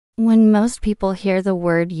When most people hear the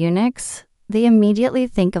word Unix, they immediately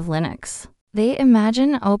think of Linux. They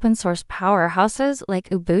imagine open source powerhouses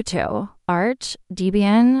like Ubuntu, Arch,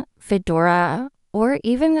 Debian, Fedora, or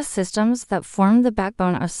even the systems that form the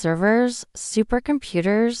backbone of servers,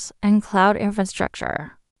 supercomputers, and cloud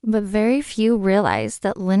infrastructure. But very few realize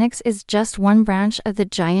that Linux is just one branch of the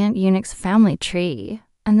giant Unix family tree,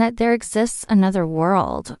 and that there exists another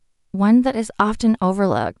world, one that is often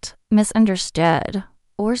overlooked, misunderstood,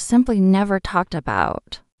 or simply never talked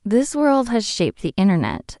about. This world has shaped the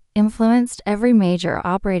internet, influenced every major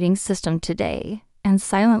operating system today, and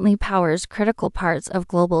silently powers critical parts of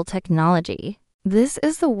global technology. This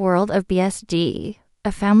is the world of BSD,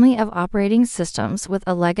 a family of operating systems with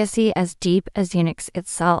a legacy as deep as Unix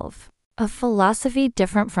itself, a philosophy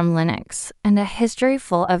different from Linux, and a history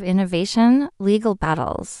full of innovation, legal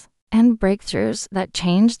battles, and breakthroughs that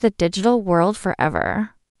changed the digital world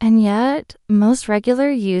forever. And yet, most regular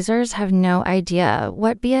users have no idea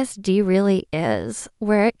what BSD really is,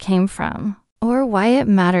 where it came from, or why it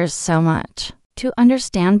matters so much. To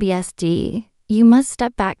understand BSD, you must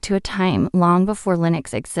step back to a time long before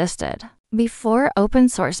Linux existed, before open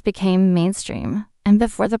source became mainstream, and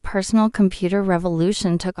before the personal computer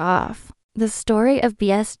revolution took off. The story of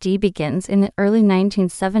BSD begins in the early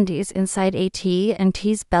 1970s inside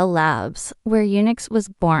AT&T's Bell Labs, where Unix was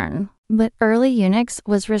born. But early Unix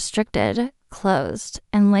was restricted, closed,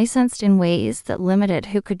 and licensed in ways that limited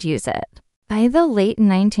who could use it. By the late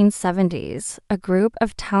 1970s, a group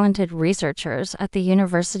of talented researchers at the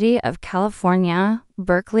University of California,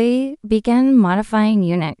 Berkeley, began modifying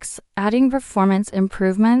Unix, adding performance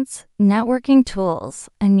improvements, networking tools,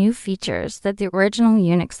 and new features that the original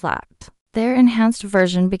Unix lacked. Their enhanced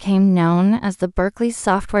version became known as the Berkeley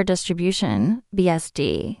Software Distribution,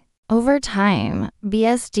 BSD. Over time,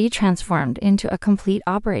 BSD transformed into a complete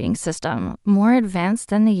operating system, more advanced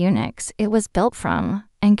than the Unix it was built from,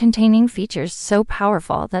 and containing features so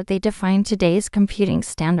powerful that they define today's computing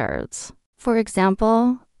standards. For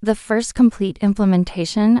example, the first complete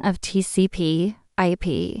implementation of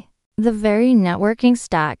TCP/IP, the very networking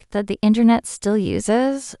stack that the Internet still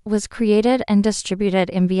uses, was created and distributed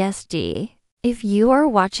in BSD. If you are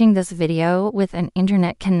watching this video with an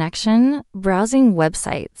internet connection, browsing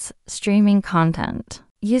websites, streaming content,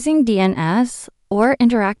 using DNS, or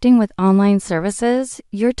interacting with online services,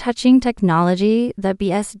 you're touching technology that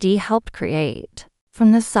BSD helped create.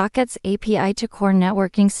 From the sockets API to core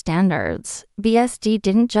networking standards, BSD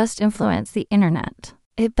didn't just influence the internet.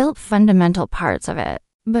 It built fundamental parts of it.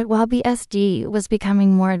 But while BSD was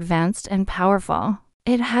becoming more advanced and powerful,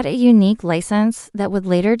 it had a unique license that would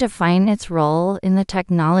later define its role in the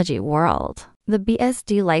technology world. The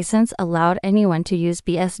BSD license allowed anyone to use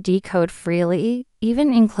BSD code freely,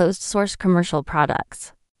 even in closed-source commercial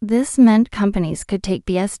products. This meant companies could take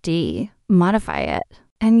BSD, modify it,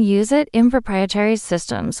 and use it in proprietary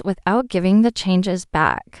systems without giving the changes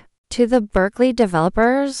back. To the Berkeley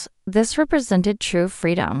developers, this represented true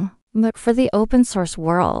freedom. But for the open-source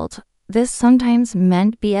world, this sometimes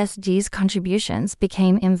meant BSD's contributions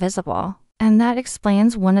became invisible. And that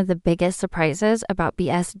explains one of the biggest surprises about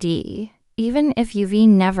BSD. Even if you've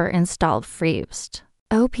never installed FreeBSD,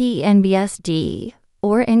 OpenBSD,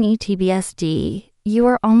 or NetBSD, you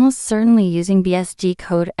are almost certainly using BSD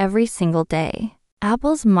code every single day.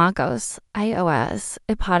 Apple's macOS, iOS,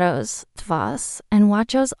 iPadOS, tvOS, and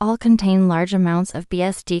watchOS all contain large amounts of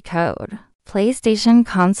BSD code. PlayStation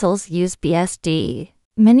consoles use BSD.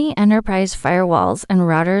 Many enterprise firewalls and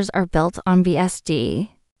routers are built on BSD.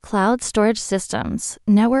 Cloud storage systems,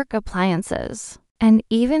 network appliances, and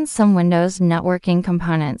even some Windows networking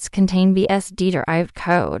components contain BSD-derived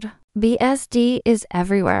code. BSD is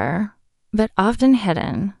everywhere, but often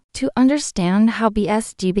hidden. To understand how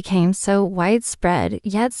BSD became so widespread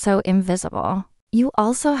yet so invisible, you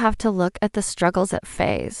also have to look at the struggles it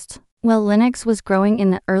faced. While Linux was growing in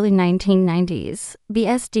the early 1990s,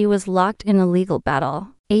 BSD was locked in a legal battle.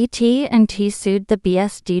 AT&T sued the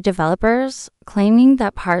BSD developers, claiming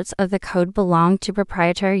that parts of the code belonged to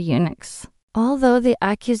proprietary Unix. Although the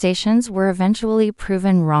accusations were eventually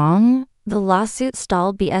proven wrong, the lawsuit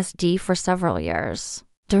stalled BSD for several years.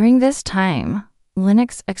 During this time,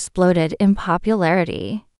 Linux exploded in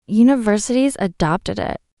popularity. Universities adopted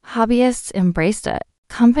it, hobbyists embraced it,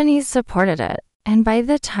 companies supported it, and by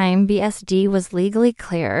the time BSD was legally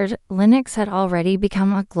cleared, Linux had already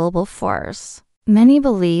become a global force. Many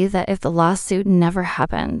believe that if the lawsuit never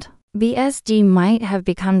happened, BSD might have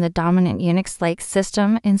become the dominant Unix-like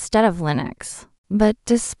system instead of Linux. But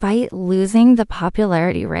despite losing the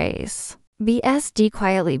popularity race, BSD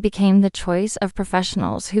quietly became the choice of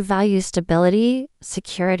professionals who value stability,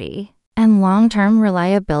 security, and long-term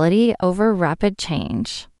reliability over rapid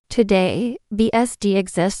change. Today, BSD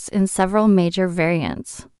exists in several major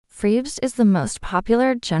variants. FreeBSD is the most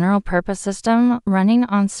popular general-purpose system running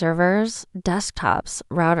on servers, desktops,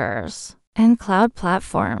 routers, and cloud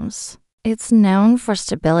platforms. It's known for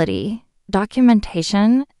stability,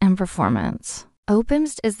 documentation, and performance.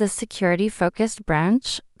 OpenBSD is the security-focused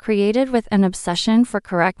branch created with an obsession for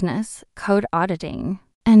correctness, code auditing,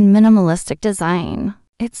 and minimalistic design.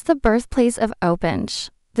 It's the birthplace of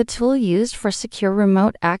OpenBSD, the tool used for secure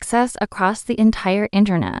remote access across the entire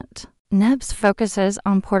internet. NEBS focuses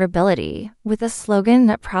on portability with a slogan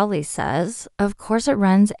that proudly says, "Of course it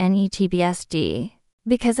runs NETBSD,"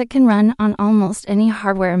 because it can run on almost any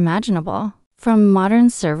hardware imaginable, from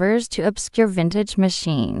modern servers to obscure vintage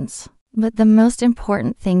machines. But the most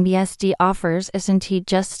important thing BSD offers isn't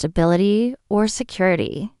just stability or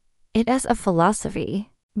security. It has a philosophy.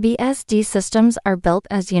 BSD systems are built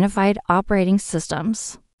as unified operating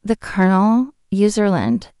systems. The kernel,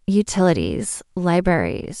 userland, utilities,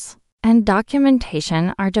 libraries, and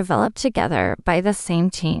documentation are developed together by the same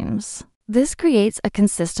teams. This creates a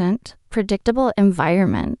consistent, predictable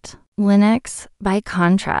environment. Linux, by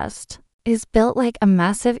contrast, is built like a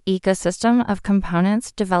massive ecosystem of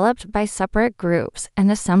components developed by separate groups and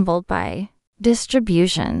assembled by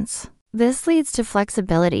distributions. This leads to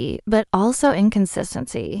flexibility, but also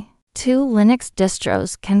inconsistency. Two Linux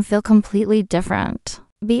distros can feel completely different.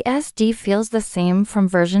 BSD feels the same from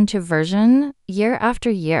version to version, year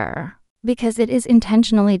after year, because it is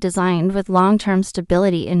intentionally designed with long-term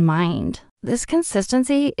stability in mind. This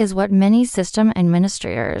consistency is what many system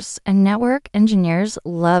administrators and network engineers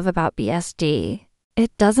love about BSD.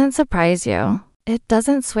 It doesn't surprise you. It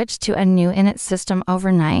doesn't switch to a new init system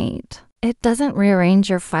overnight. It doesn't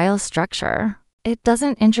rearrange your file structure. It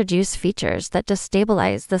doesn't introduce features that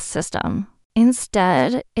destabilize the system.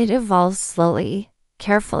 Instead, it evolves slowly,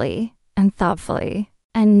 carefully, and thoughtfully.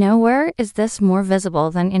 And nowhere is this more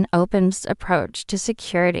visible than in OpenBSD's approach to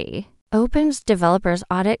security. OpenBSD developers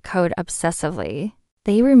audit code obsessively.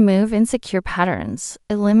 They remove insecure patterns,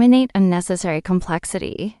 eliminate unnecessary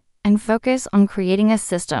complexity, and focus on creating a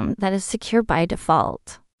system that is secure by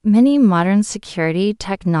default. Many modern security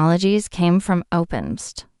technologies came from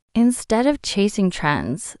OpenBSD. Instead of chasing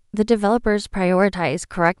trends, the developers prioritize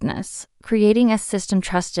correctness, creating a system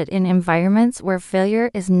trusted in environments where failure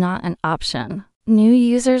is not an option. New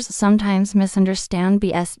users sometimes misunderstand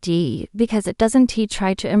BSD because it doesn't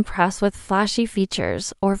try to impress with flashy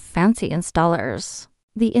features or fancy installers.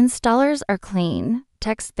 The installers are clean,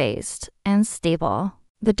 text-based, and stable.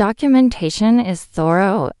 The documentation is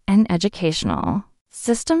thorough and educational.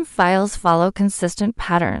 System files follow consistent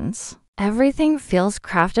patterns. Everything feels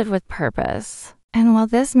crafted with purpose. And while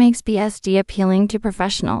this makes BSD appealing to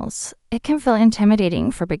professionals, it can feel intimidating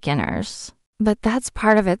for beginners. But that's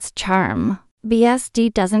part of its charm.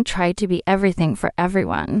 BSD doesn't try to be everything for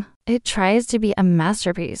everyone. It tries to be a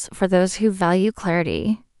masterpiece for those who value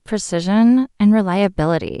clarity, precision, and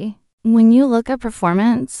reliability. When you look at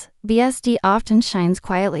performance, BSD often shines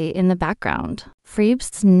quietly in the background.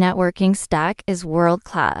 FreeBSD's networking stack is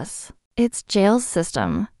world-class. Its jails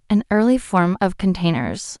system, an early form of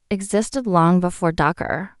containers, existed long before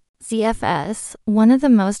Docker. ZFS, one of the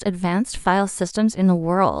most advanced file systems in the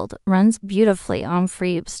world, runs beautifully on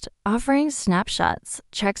FreeBSD, offering snapshots,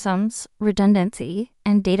 checksums, redundancy,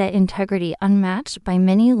 and data integrity unmatched by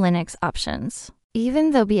many Linux options.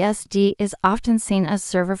 Even though BSD is often seen as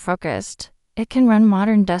server-focused, it can run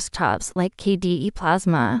modern desktops like KDE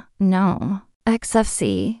Plasma, GNOME,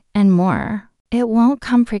 XFC, and more. It won't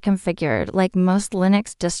come pre-configured like most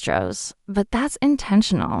Linux distros, but that's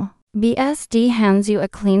intentional. BSD hands you a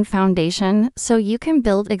clean foundation so you can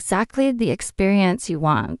build exactly the experience you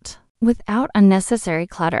want, without unnecessary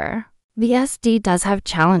clutter. BSD does have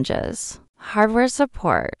challenges. Hardware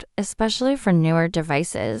support, especially for newer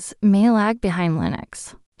devices, may lag behind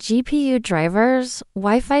Linux. GPU drivers,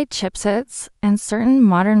 Wi-Fi chipsets, and certain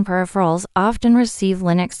modern peripherals often receive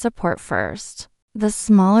Linux support first. The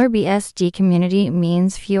smaller BSD community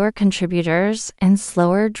means fewer contributors and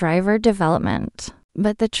slower driver development.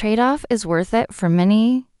 But the trade-off is worth it for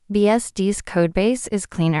many. BSD's codebase is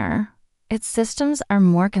cleaner, its systems are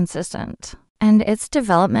more consistent, and its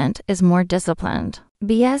development is more disciplined.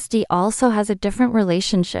 BSD also has a different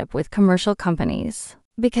relationship with commercial companies.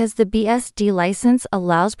 Because the BSD license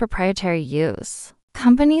allows proprietary use,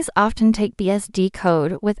 companies often take BSD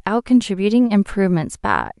code without contributing improvements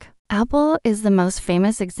back. Apple is the most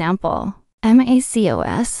famous example.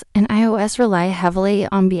 macOS and iOS rely heavily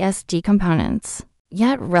on BSD components.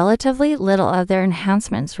 Yet relatively little of their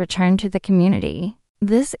enhancements return to the community.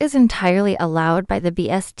 This is entirely allowed by the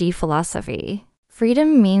BSD philosophy.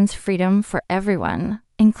 Freedom means freedom for everyone,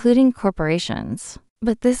 including corporations.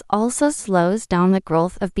 But this also slows down the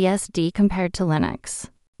growth of BSD compared to Linux,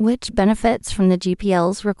 which benefits from the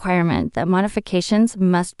GPL's requirement that modifications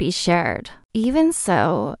must be shared. Even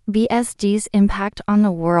so, BSD's impact on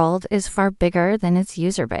the world is far bigger than its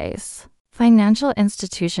user base. Financial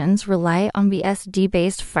institutions rely on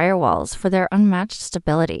BSD-based firewalls for their unmatched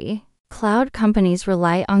stability. Cloud companies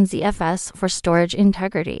rely on ZFS for storage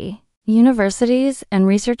integrity. Universities and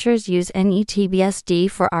researchers use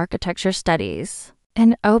NET-BSD for architecture studies.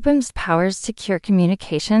 And OpenBSD powers secure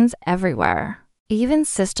communications everywhere. Even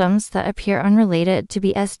systems that appear unrelated to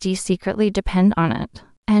BSD secretly depend on it.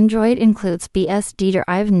 Android includes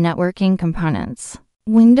BSD-derived networking components.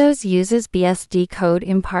 Windows uses BSD code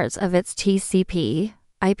in parts of its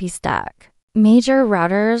TCP/IP stack. Major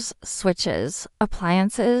routers, switches,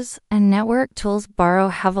 appliances, and network tools borrow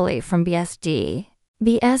heavily from BSD.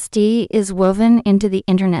 BSD is woven into the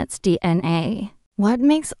Internet's DNA. What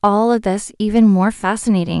makes all of this even more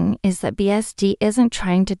fascinating is that BSD isn't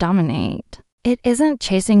trying to dominate. It isn't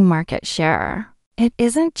chasing market share. It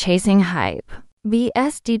isn't chasing hype.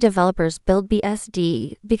 BSD developers build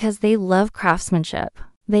BSD because they love craftsmanship.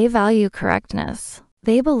 They value correctness.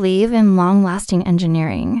 They believe in long-lasting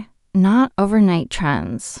engineering, not overnight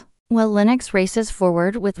trends. While Linux races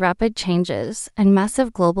forward with rapid changes and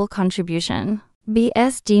massive global contribution,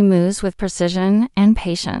 BSD moves with precision and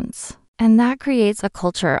patience. And that creates a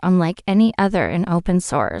culture unlike any other in open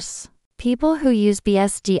source. People who use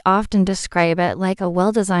BSD often describe it like a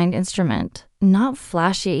well-designed instrument, not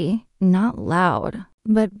flashy, not loud,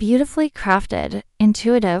 but beautifully crafted,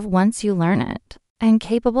 intuitive once you learn it, and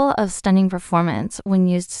capable of stunning performance when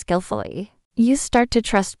used skillfully. You start to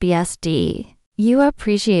trust BSD. You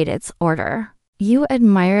appreciate its order. You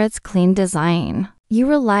admire its clean design. You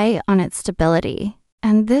rely on its stability.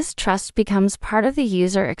 And this trust becomes part of the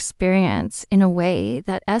user experience in a way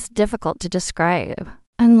that's difficult to describe,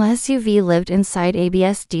 unless you've lived inside a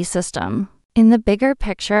BSD system. In the bigger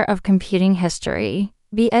picture of computing history,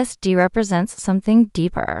 BSD represents something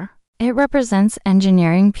deeper. It represents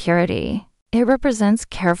engineering purity. It represents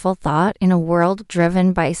careful thought in a world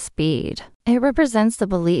driven by speed. It represents the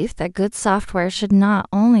belief that good software should not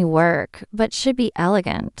only work, but should be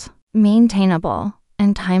elegant, maintainable,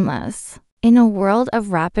 and timeless. In a world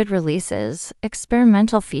of rapid releases,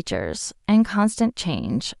 experimental features, and constant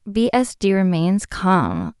change, BSD remains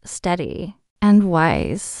calm, steady, and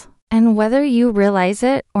wise. And whether you realize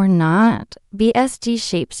it or not, BSD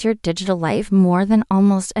shapes your digital life more than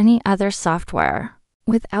almost any other software.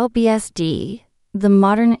 Without BSD, the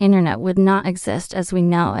modern internet would not exist as we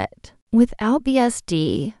know it. Without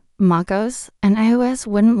BSD, macOS and iOS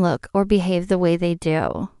wouldn't look or behave the way they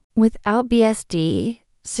do. Without BSD,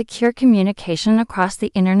 secure communication across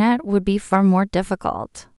the internet would be far more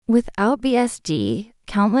difficult. Without BSD,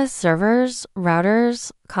 countless servers,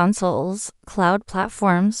 routers, consoles, cloud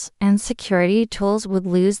platforms, and security tools would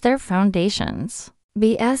lose their foundations.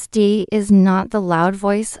 BSD is not the loud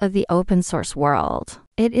voice of the open source world.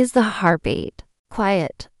 It is the heartbeat,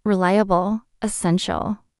 quiet, reliable,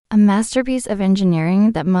 essential, a masterpiece of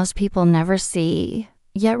engineering that most people never see,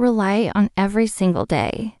 yet rely on every single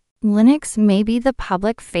day. Linux may be the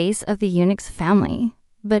public face of the Unix family,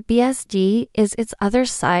 but BSD is its other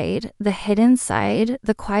side, the hidden side,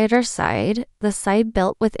 the quieter side, the side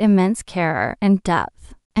built with immense care and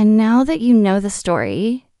depth. And now that you know the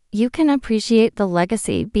story, you can appreciate the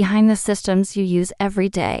legacy behind the systems you use every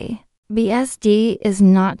day. BSD is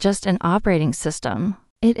not just an operating system.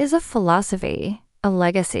 It is a philosophy, a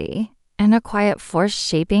legacy, and a quiet force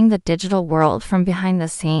shaping the digital world from behind the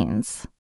scenes.